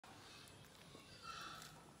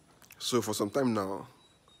So for some time now,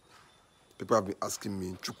 people have been asking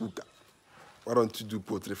me, Chukwuka, why don't you do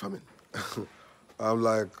poultry farming? I'm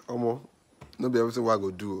like, Omo, not be everything what I go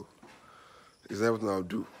do. It's everything I'll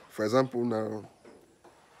do. For example, now,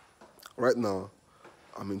 right now,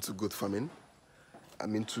 I'm into goat farming,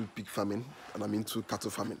 I'm into pig farming, and I'm into cattle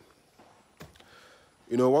farming.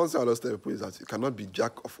 You know, one thing I always tell people is that you cannot be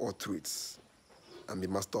jack of all trades and be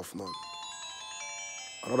master of none.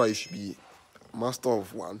 Rather, you should be master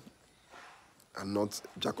of one and not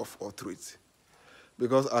jack of all trades.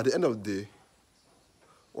 Because at the end of the day,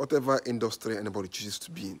 whatever industry anybody chooses to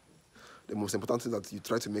be in, the most important thing is that you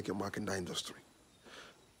try to make a mark in that industry.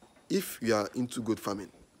 If you are into goat farming,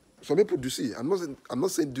 some people do see, I'm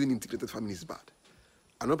not saying doing integrated farming is bad.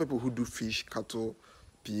 I know people who do fish, cattle,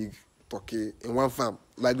 pig, turkey in one farm.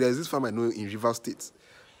 Like there's this farm I know in Rivers State.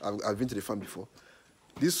 I've been to the farm before.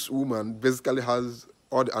 This woman basically has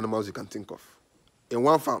all the animals you can think of in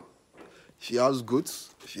one farm. She has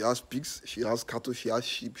goats, she has pigs, she has cattle, she has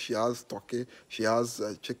sheep, she has turkey, she has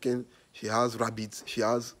chicken, she has rabbits, she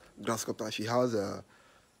has grasscutter, she has,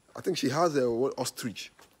 I think she has a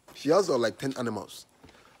ostrich. She has like 10 animals.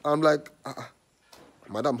 I'm like,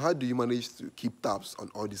 madam, how do you manage to keep tabs on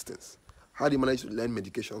all these things? How do you manage to learn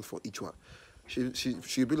medication for each one?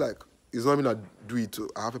 She'll be like, it's not me that do it.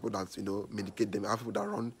 I have people that, you know, medicate them. I have people that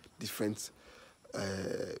run different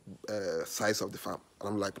sides of the farm. And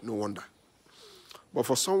I'm like, no wonder. But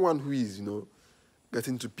for someone who is, you know,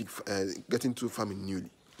 getting to farming newly,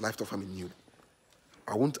 livestock farming newly,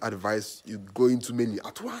 I won't advise you go into many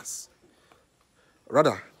at once.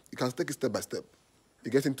 Rather, you can take it step by step. You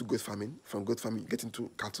get into goat farming, from goat farming, you get into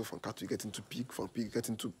cattle, from cattle, you get into pig, from pig, you get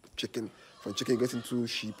into chicken, from chicken, you get into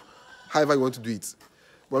sheep, however you want to do it.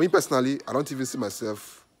 But me personally, I don't even see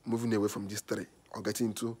myself moving away from this three or getting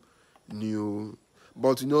into new.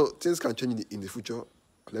 But, you know, things can change in the future.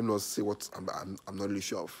 Let me not say what I'm not really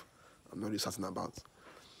sure of. I'm not really certain about.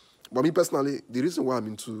 But me personally, the reason why I'm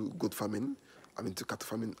into goat farming, I'm into cattle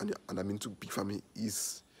farming, and I'm into pig farming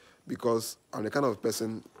is because I'm the kind of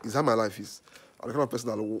person, is how my life is. I'm the kind of person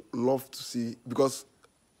that I love to see, because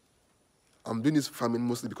I'm doing this farming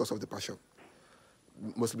mostly because of the passion.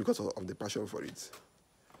 Mostly because of the passion for it.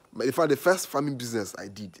 But in fact, the first farming business I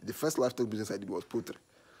did, the first livestock business I did was poultry.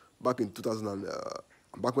 Back in 2000,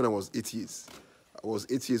 back when I was 8 years. I was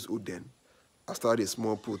 8 years old then. I started a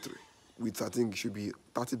small poultry, which I think should be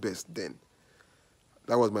 30 best then.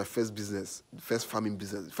 That was my first business, first farming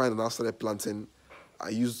business. Finally, I started planting. I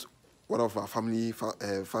used one of our family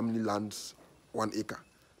lands, 1 acre.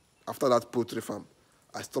 After that poultry farm,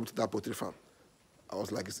 I stopped that poultry farm. I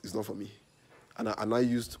was like, it's not for me. And I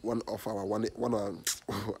used one of our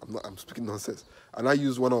I'm speaking nonsense. And I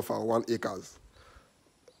used one of our 1 acres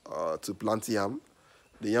to plant yam.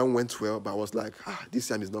 The yam went well, but I was like,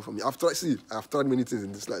 this yam is not for me. I've tried many things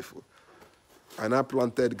in this life. And I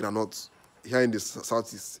planted granules here in the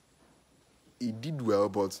southeast. It did well,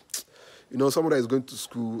 but you know, somebody is going to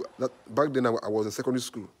school. Back then, I was in secondary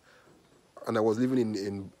school, and I was living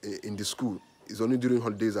in the school. It's only during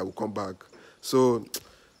holidays I would come back. So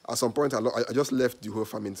at some point, I just left the whole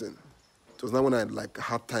farming thing. It was now when I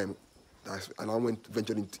had time, and I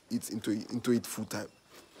ventured into it full time.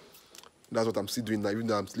 That's what I'm still doing now, even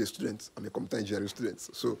though I'm still a student. I'm a computer engineering student.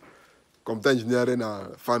 So computer engineering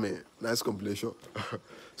and farming, nice combination.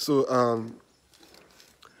 So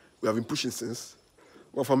we have been pushing since.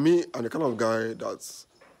 But for me, I'm the kind of guy that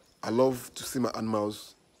I love to see my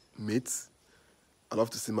animals mate. I love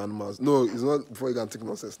to see my animals. No, it's not before you can take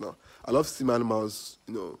nonsense now. I love to see my animals,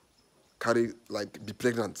 you know, be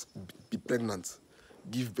pregnant,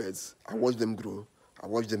 give birth. I watch them grow. I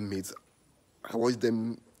watch them mate. I watch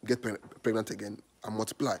them get pregnant again and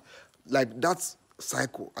multiply. Like that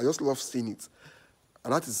cycle, I just love seeing it.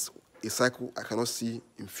 And that is a cycle I cannot see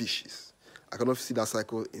in fishes. I cannot see that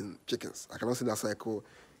cycle in chickens. I cannot see that cycle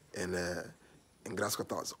in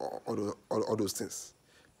grasscutters or all those things.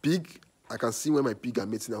 Pig, I can see when my pig are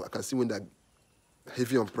mating. I can see when they're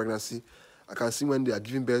heavy on pregnancy. I can see when they are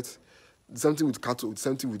giving birth. Same thing with cattle,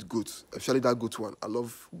 same thing with goats. Especially that goat one. I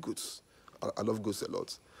love goats. I love goats a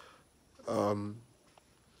lot.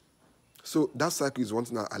 So that cycle is one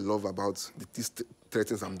thing that I love about these three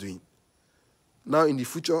things I'm doing. Now in the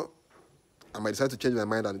future, I might decide to change my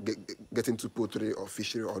mind and get into poultry or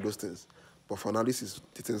fishery or those things. But for now, this is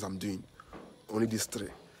the things I'm doing. Only these three.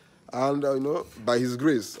 And, you know, by His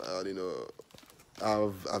grace, you know,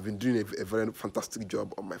 I've been doing a very fantastic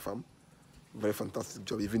job on my farm. Very fantastic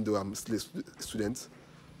job, even though I'm still a student.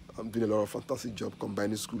 I'm doing a lot of fantastic job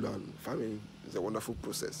combining school and farming. It's a wonderful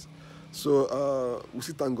process. So we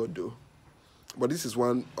still thank God though. But this is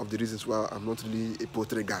one of the reasons why I'm not really a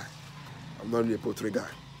poultry guy. I'm not really a poultry guy.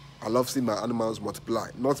 I love seeing my animals multiply,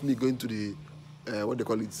 not me going to the, what they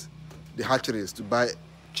call it, the hatcheries to buy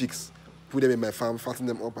chicks, put them in my farm, fatten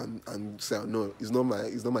them up and sell. No, it's not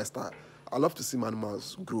my style. I love to see my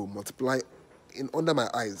animals grow, multiply under my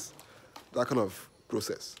eyes. That kind of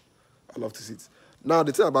process. I love to see it. Now,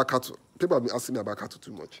 the thing about cattle, people have been asking me about cattle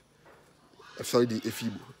too much, especially the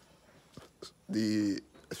Efibo,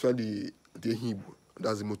 especially the Ehibo.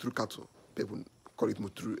 That's the Mutru cattle. People call it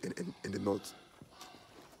Mutru in the north.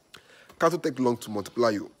 Cattle take long to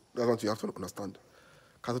multiply you. That's what you have to understand.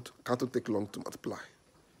 Cattle take long to multiply.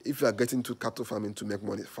 If you are getting to cattle farming to make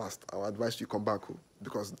money fast, I would advise you come back home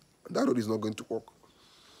because that road is not going to work.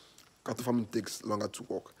 Cattle farming takes longer to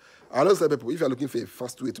work. I always tell people, if you are looking for a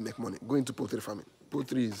fast way to make money, go into poultry farming.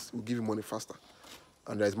 Poultry will give you money faster,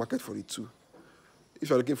 and there is market for it too. If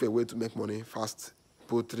you are looking for a way to make money fast,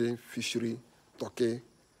 poultry, fishery, turkey,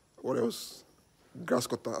 what else? Grass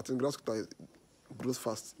cutter. I think grass cutter grows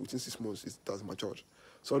fast. Within 6 months, it has matured.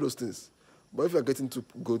 So all those things. But if you are getting to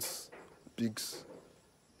goats, pigs,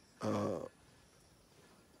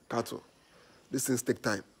 cattle, these things take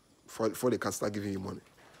time before they can start giving you money.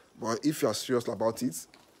 But if you are serious about it,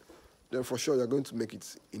 then for sure you're going to make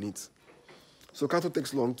it in it. So cattle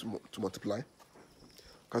takes long to multiply.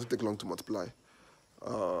 Cattle take long to multiply.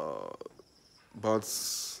 But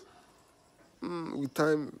with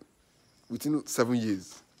time, within 7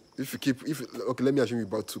 years, okay, let me assume you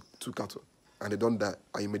bought two cattle and they don't die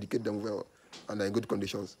and you medicate them well and they're in good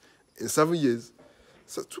conditions. In 7 years,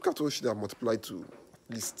 so 2 cattle should have multiplied to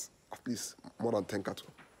at least more than 10 cattle.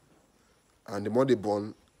 And the more they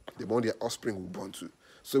born, the more their offspring will born too.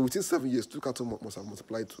 So within 7 years, 2 cattle must have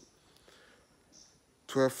multiplied to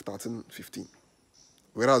 12, 13, 15.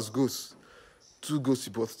 Whereas goats, 2 goats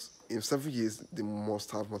you bought in 7 years, they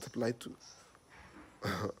must have multiplied to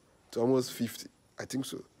almost 50. I think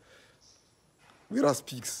so. Whereas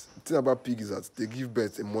pigs, the thing about pigs is that they give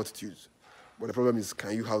birth in multitudes. But the problem is,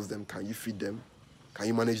 can you house them? Can you feed them? Can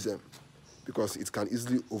you manage them? Because it can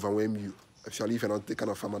easily overwhelm you, especially if you're not the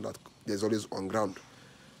kind of farmer that there's always on ground.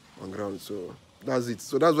 So that's it.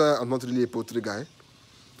 So that's why I'm not really a poultry guy.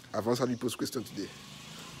 I've answered people's question today.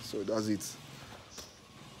 So that's it.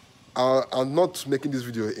 I'm not making this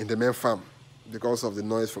video in the main farm because of the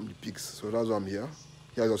noise from the pigs. So that's why I'm here.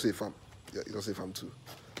 Here is also a farm. Yeah, it's also a farm too.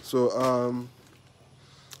 So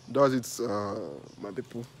that's it, my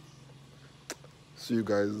people. See you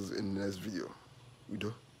guys in the next video. We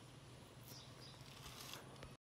do.